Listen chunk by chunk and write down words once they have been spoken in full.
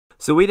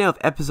So we now have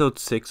episode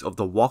 6 of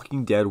The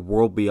Walking Dead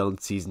World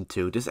Beyond Season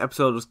 2. This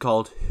episode is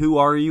called Who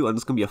Are You? And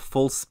it's going to be a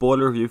full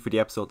spoiler review for the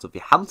episode. So if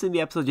you haven't seen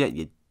the episode yet and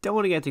you don't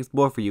want to get anything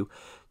spoiled for you,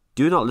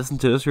 do not listen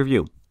to this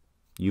review.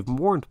 You've been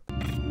warned.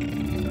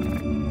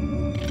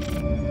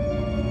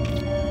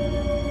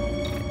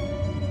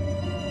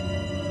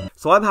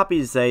 So I'm happy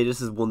to say this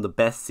is one of the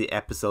best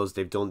episodes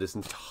they've done this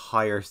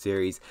entire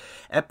series.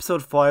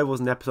 Episode 5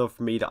 was an episode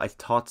for me that I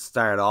thought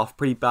started off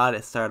pretty bad.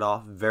 It started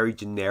off very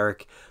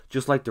generic,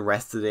 just like the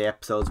rest of the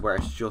episodes where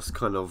it's just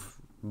kind of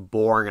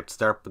boring at the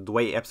start. But the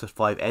way episode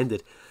 5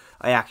 ended,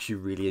 I actually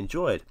really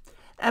enjoyed.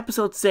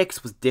 Episode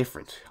 6 was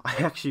different. I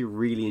actually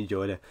really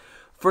enjoyed it.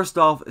 First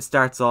off, it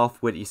starts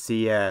off with you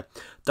see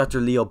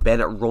Dr. Leo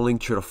Bennett running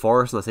through the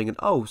forest, and I was thinking,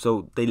 oh,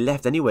 so they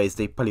left anyways.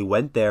 They probably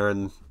went there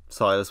and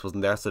Silas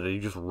wasn't there, so they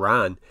just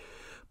ran.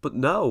 But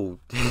no,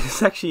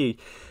 it's actually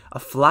a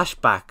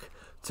flashback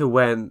to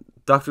when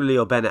Dr.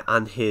 Leo Bennett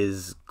and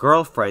his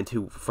girlfriend,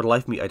 who for the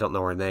life of me I don't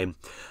know her name,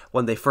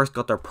 when they first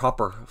got their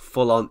proper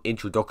full-on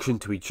introduction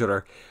to each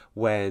other,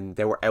 when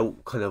they were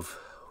out kind of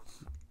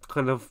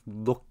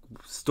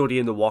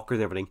studying the walkers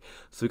and everything.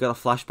 So we got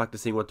a flashback to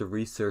seeing what the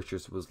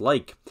researchers was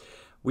like.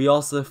 We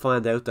also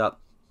find out that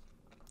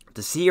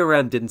the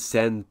CRM didn't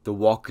send the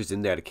walkers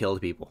in there to kill the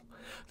people.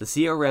 The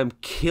CRM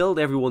killed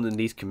everyone in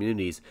these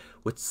communities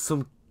with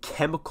some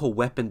chemical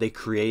weapon they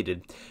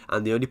created,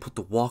 and they only put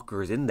the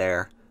walkers in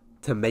there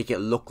to make it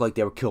look like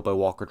they were killed by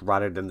walkers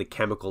rather than the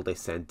chemical they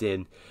sent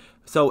in.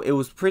 So it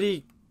was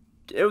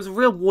a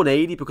real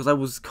 180, because I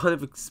was kind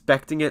of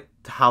expecting it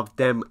to have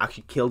them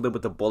actually kill them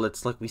with the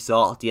bullets like we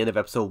saw at the end of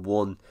episode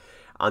 1,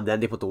 and then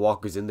they put the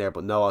walkers in there.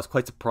 But no, I was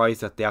quite surprised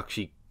that they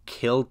actually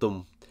killed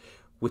them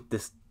with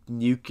this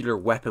nuclear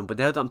weapon. But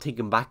now that I'm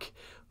thinking back,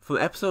 from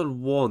episode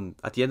 1,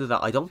 at the end of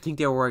that, I don't think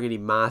they were wearing any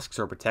masks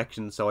or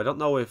protection, so I don't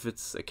know if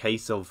it's a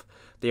case of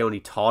they only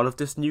thought of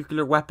this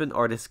nuclear weapon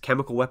or this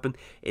chemical weapon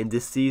in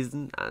this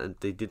season, and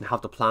they didn't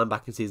have the plan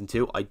back in season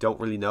 2. I don't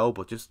really know,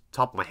 but just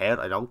top of my head,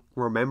 I don't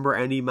remember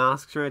any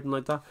masks or anything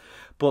like that.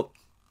 But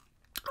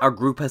our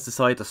group has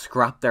decided to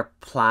scrap their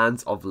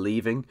plans of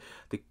leaving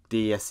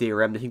the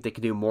CRM. They think they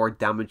can do more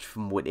damage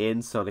from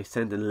within, so they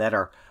send a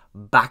letter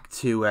back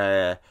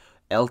to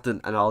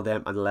Elton and all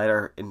them, and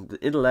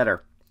in the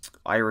letter,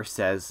 Iris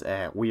says,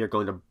 we are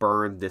going to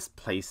burn this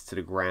place to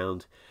the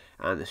ground.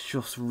 And it's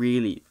just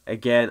really,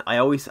 again, I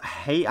always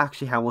hate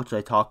actually how much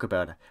I talk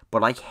about it,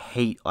 but I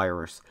hate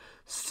Iris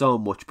so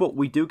much. But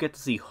we do get to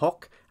see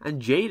Huck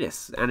and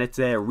Jadis, and it's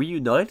a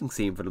reuniting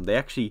scene for them.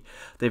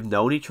 They've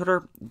known each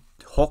other.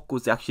 Huck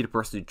was actually the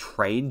person who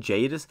trained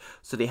Jadis,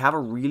 so they have a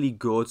really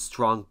good,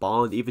 strong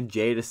bond. Even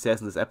Jadis says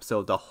in this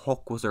episode that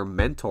Huck was her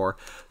mentor,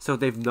 so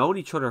they've known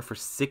each other for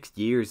 6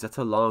 years. That's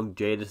how long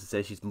Jadis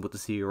says she's been with the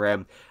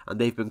CRM, and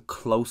they've been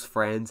close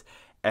friends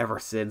ever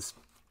since.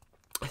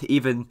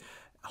 Even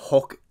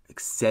Huck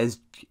says,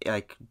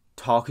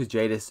 talks to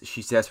Jadis,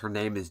 she says her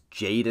name is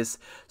Jadis.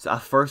 So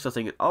at first I was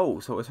thinking, oh,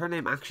 so is her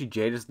name actually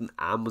Jadis and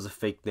Anne was a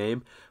fake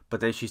name?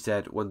 But then she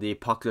said when the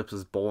apocalypse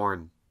was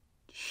born,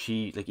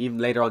 even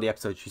later on in the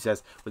episode, she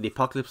says when the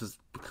apocalypse was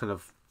kind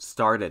of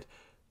started,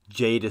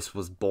 Jadis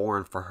was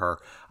born for her.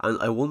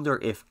 And I wonder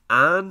if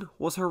Anne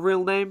was her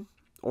real name,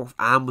 or if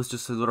Anne was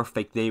just another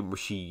fake name where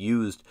she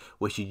used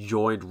when she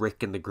joined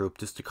Rick in the group,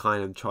 just to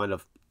kind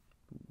of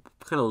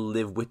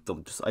live with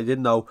them. I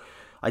didn't know.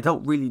 I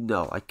don't really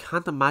know. I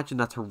can't imagine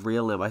that's her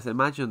real name. I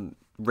imagine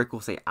Rick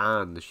will say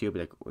Anne, and she'll be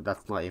like, well,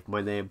 that's not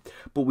my name.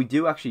 But we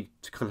do actually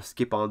kind of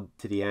skip on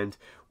to the end.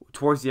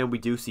 Towards the end, we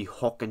do see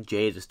Huck and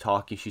Jadis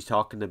talking. Jadis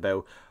talking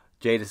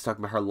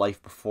about her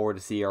life before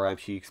the CRM.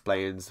 She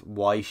explains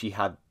why she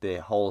had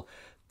the whole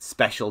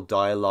special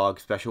dialogue,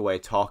 special way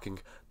of talking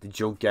the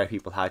junkyard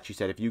people had. She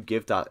said if you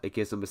give that, it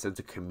gives them a sense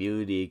of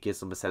community. It gives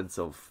them a sense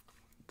of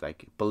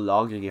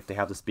belonging if they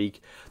have to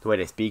speak the way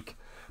they speak.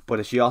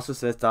 But she also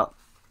says that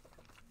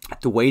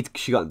the way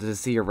she got into the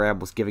CRM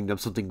was giving them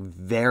something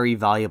very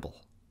valuable.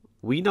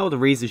 We know the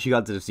reason she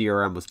got into the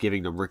CRM was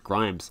giving them Rick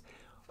Grimes.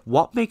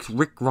 What makes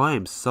Rick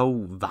Grimes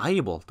so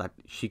valuable that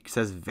she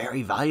says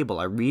very valuable?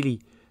 I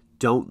really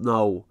don't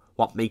know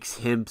what makes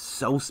him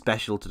so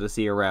special to the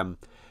CRM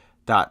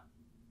that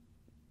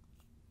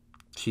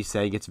she's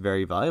saying it's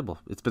very valuable.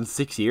 It's been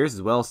 6 years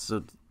as well,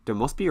 so there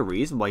must be a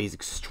reason why he's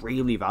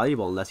extremely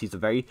valuable, unless he's a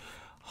very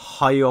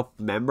high up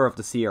member of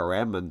the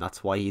CRM and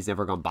that's why he's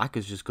never gone back.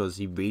 It's just because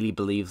he really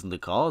believes in the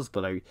cause,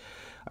 but I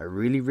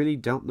really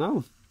don't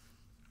know.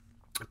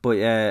 But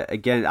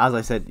again, as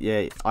I said,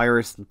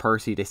 Iris and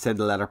Percy, they send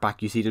a letter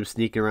back. You see them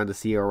sneaking around the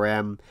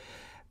CRM.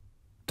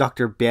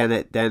 Dr.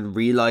 Bennett then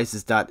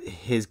realizes that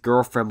his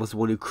girlfriend was the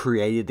one who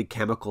created the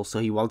chemical, so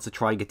he wants to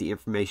try and get the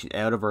information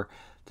out of her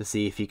to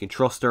see if he can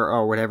trust her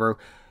or whatever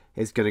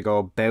is going to go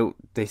about.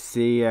 They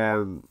see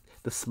the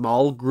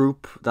small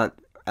group that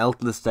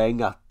Elton is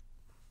staying at.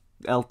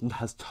 Elton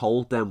has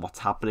told them what's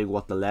happening,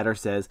 what the letter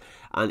says,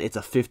 and it's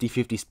a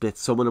 50-50 split.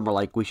 Some of them are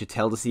like, we should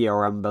tell the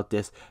CRM about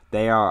this.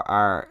 They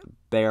are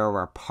they are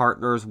our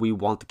partners, we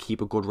want to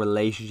keep a good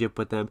relationship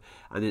with them.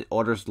 And then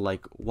others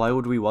like, why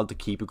would we want to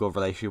keep a good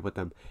relationship with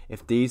them?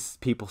 If these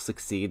people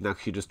succeed and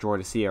actually destroy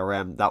the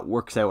CRM, that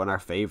works out in our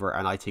favour,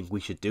 and I think we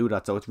should do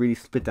that. So it's really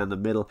split down the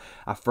middle.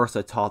 At first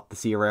I thought the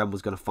CRM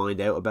was going to find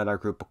out about our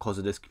group because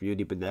of this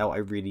community, but now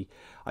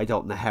I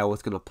don't know how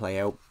it's going to play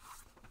out.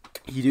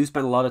 You do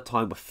spend a lot of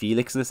time with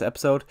Felix in this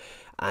episode,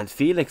 and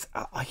Felix,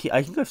 I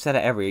think I've said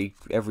it every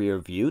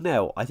review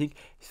now. I think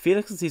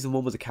Felix in season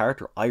 1 was a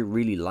character I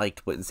really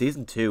liked, but in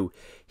season 2,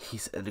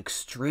 he's an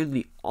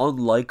extremely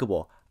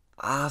unlikable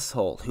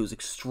asshole who's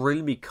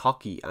extremely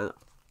cocky, and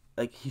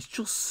like he's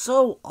just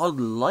so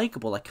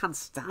unlikable. I can't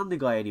stand the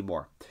guy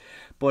anymore.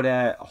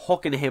 But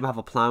Huck and him have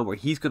a plan where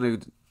he's gonna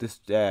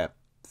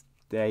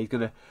he's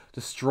gonna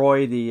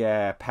destroy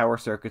the power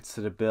circuits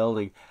to the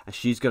building, and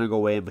she's gonna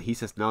go in. But he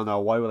says, no,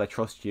 why would I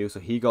trust you? So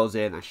he goes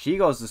in, and she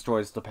goes and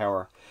destroys the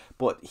power.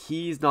 But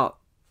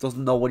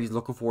doesn't know what he's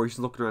looking for. He's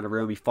looking around the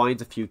room. He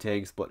finds a few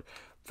things, but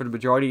for the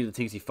majority of the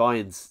things he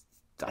finds,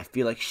 I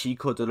feel like she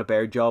could have done a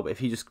better job if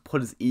he just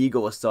put his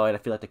ego aside. I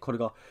feel like they could have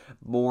got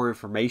more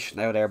information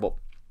out there. But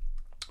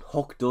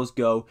Huck does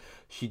go.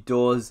 She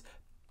does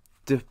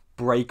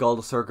break all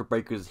the circuit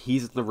breakers.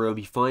 He's in the room.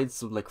 He finds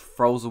some like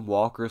frozen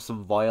walkers,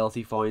 some vials.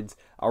 He finds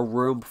a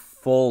room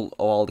full of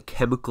all the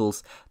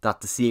chemicals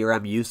that the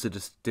CRM used to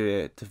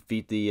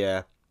defeat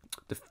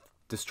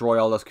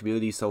destroy all those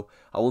communities. So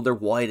I wonder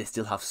why they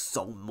still have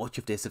so much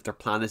of this, if their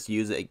plan is to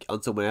use it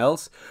on someone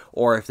else,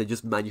 or if they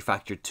just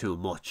manufactured too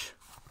much.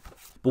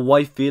 But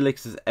why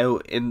Felix is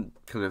out in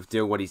kind of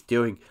doing what he's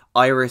doing,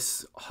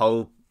 Iris,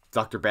 Hope,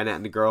 Dr. Bennett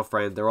and the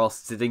girlfriend, they're all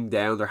sitting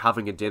down, they're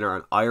having a dinner,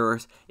 and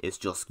Iris is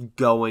just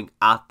going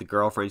at the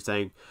girlfriend,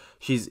 saying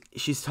she's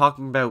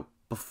talking about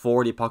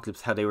before the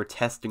apocalypse how they were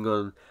testing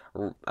on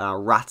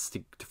rats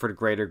for the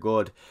greater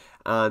good,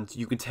 and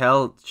you can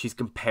tell she's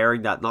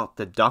comparing that, not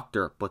the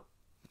doctor but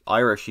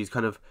Iris. She's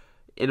kind of,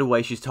 in a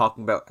way, she's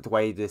talking about the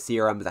way the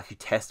CRM is actually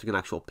testing on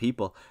actual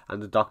people,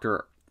 and the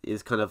doctor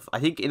is kind of, I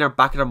think in her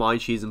back of her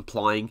mind she's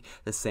implying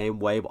the same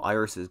way, but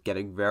Iris is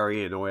getting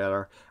very annoyed at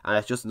her, and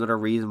it's just another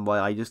reason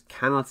why I just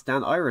cannot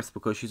stand Iris,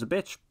 because she's a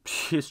bitch.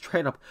 She's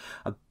straight up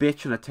a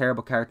bitch and a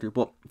terrible character.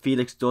 But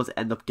Felix does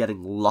end up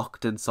getting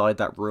locked inside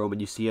that room,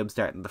 and you see him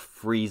starting to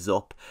freeze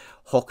up.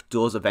 Huck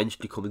does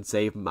eventually come and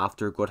save him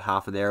after a good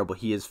half an hour, but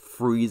he is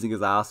freezing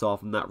his ass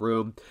off in that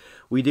room.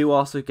 We do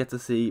also get to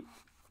see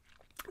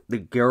the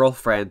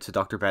girlfriend to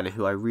Dr. Bennett,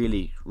 who I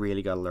really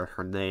gotta learn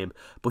her name,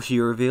 but she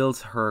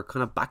reveals her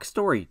kind of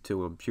backstory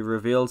to him. She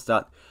reveals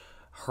that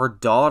her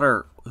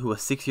daughter, who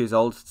was 6 years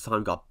old at the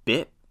time, got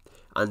bit,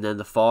 and then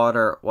the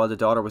father, while the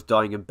daughter was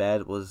dying in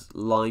bed, was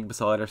lying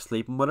beside her,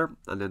 sleeping with her,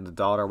 and then the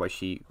daughter, when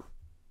she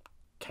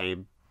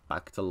came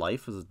back to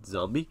life as a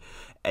zombie,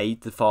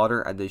 ate the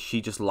father, and then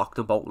she just locked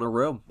them both in a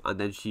room, and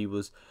then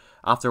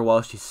after a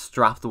while, she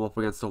strapped them up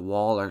against a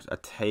wall or a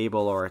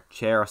table or a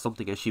chair or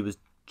something, and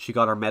she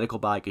got her medical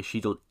bag, and she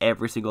did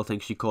every single thing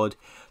she could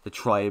to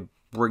try and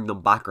bring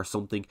them back or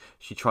something.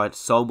 She tried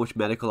so much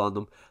medical on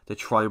them to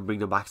try and bring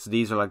them back. So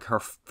these are like her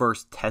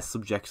first test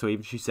subjects. So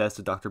even she says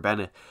to Dr.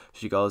 Bennett,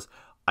 she goes,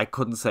 I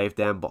couldn't save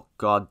them, but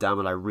god damn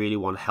it, I really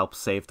want to help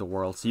save the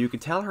world. So you can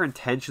tell her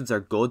intentions are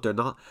good. They're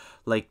not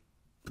like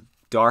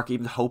dark.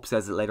 Even Hope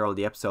says it later on in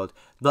the episode.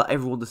 Not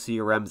everyone in the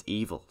CRM is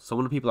evil. Some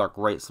of the people are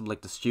great. Some,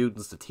 like the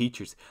students, the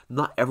teachers.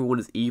 Not everyone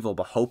is evil,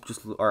 but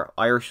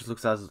Iris just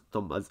looks at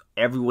them as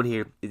everyone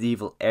here is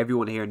evil.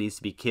 Everyone here needs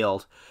to be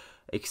killed,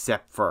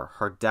 except for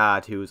her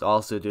dad, who is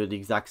also doing the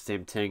exact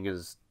same thing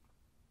as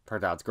her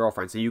dad's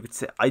girlfriend. So you could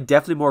say, I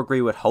definitely more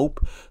agree with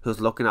Hope,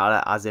 who's looking at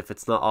it as if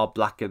it's not all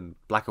black and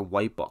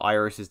white, but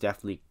Iris is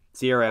definitely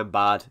CRM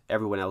bad,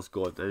 everyone else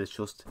good, and it's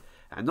just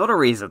another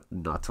reason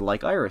not to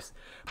like Iris.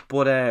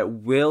 But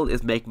Will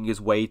is making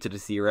his way to the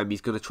CRM.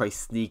 He's going to try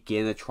sneak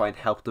in and try and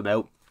help them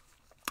out.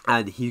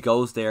 And he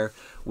goes there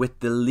with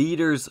the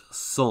leader's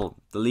son,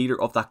 the leader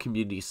of that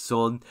community's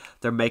son.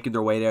 They're making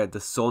their way there. The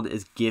son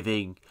is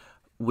giving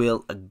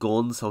Will a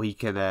gun so he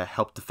can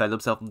help defend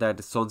himself in there.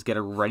 The son's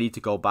getting ready to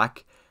go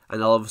back,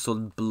 and all of a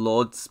sudden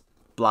blood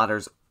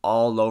splatters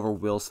all over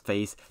Will's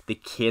face. The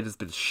kid has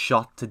been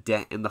shot to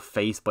death in the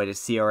face by the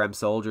CRM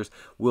soldiers.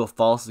 Will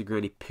falls to the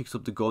ground, he picks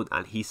up the gun,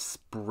 and he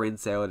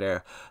sprints out of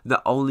there.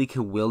 Not only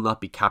can Will not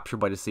be captured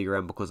by the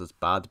CRM because it's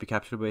bad to be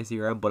captured by the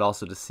CRM, but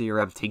also the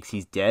CRM thinks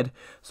he's dead.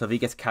 So if he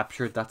gets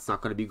captured, that's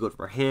not going to be good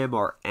for him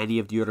or any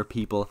of the other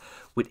people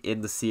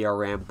within the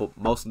CRM. But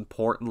most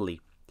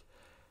importantly,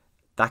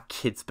 that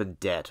kid's been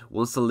dead.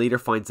 Once the leader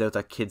finds out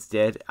that kid's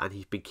dead and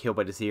he's been killed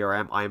by the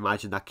CRM, I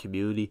imagine that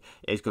community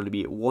is going to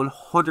be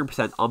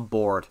 100% on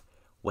board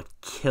with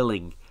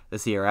killing the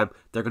CRM.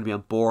 They're going to be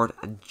on board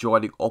and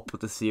joining up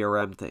with the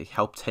CRM to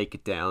help take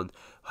it down.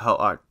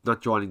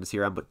 Not joining the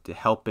CRM, but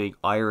helping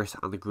Iris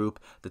and the group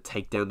to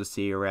take down the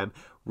CRM.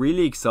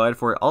 Really excited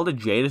for it. All the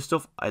Jada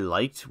stuff I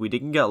liked. We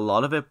didn't get a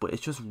lot of it, but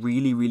it's just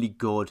really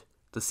good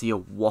to see a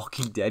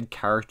Walking Dead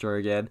character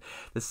again.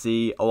 To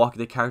see a Walking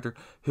Dead character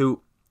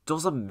who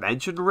doesn't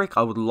mention Rick.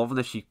 I would love it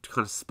if she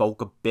kind of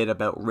spoke a bit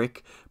about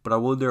Rick, but I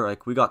wonder,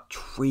 like, we got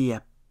three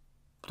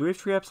Do we have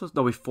 3 episodes?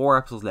 No, we have 4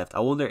 episodes left. I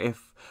wonder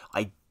if,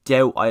 I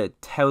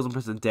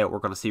 1000% doubt we're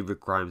going to see Rick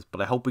Grimes, but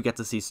I hope we get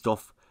to see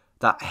stuff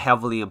that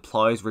heavily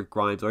implies Rick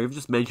Grimes, or even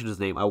just mention his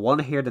name. I want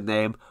to hear the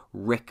name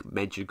Rick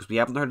mentioned, because we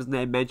haven't heard his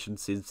name mentioned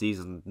since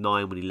season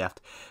 9 when he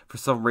left. For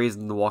some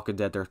reason, The Walking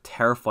Dead, they're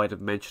terrified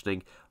of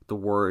mentioning the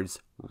words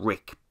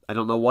Rick. I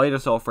don't know why they're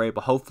so afraid,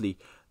 but hopefully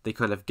they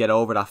kind of get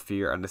over that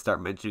fear and they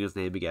start mentioning his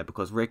name again,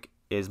 because Rick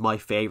is my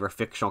favourite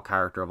fictional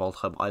character of all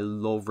time. I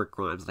love Rick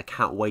Grimes and I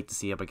can't wait to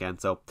see him again.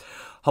 So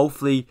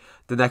hopefully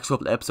the next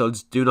couple of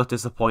episodes do not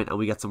disappoint and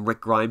we get some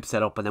Rick Grimes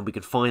set up, and then we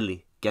can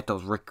finally get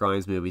those Rick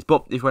Grimes movies.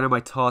 But if you want to know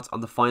my thoughts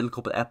on the final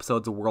couple of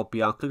episodes of World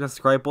Beyond, click the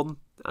subscribe button,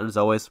 and as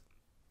always,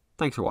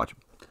 thanks for watching.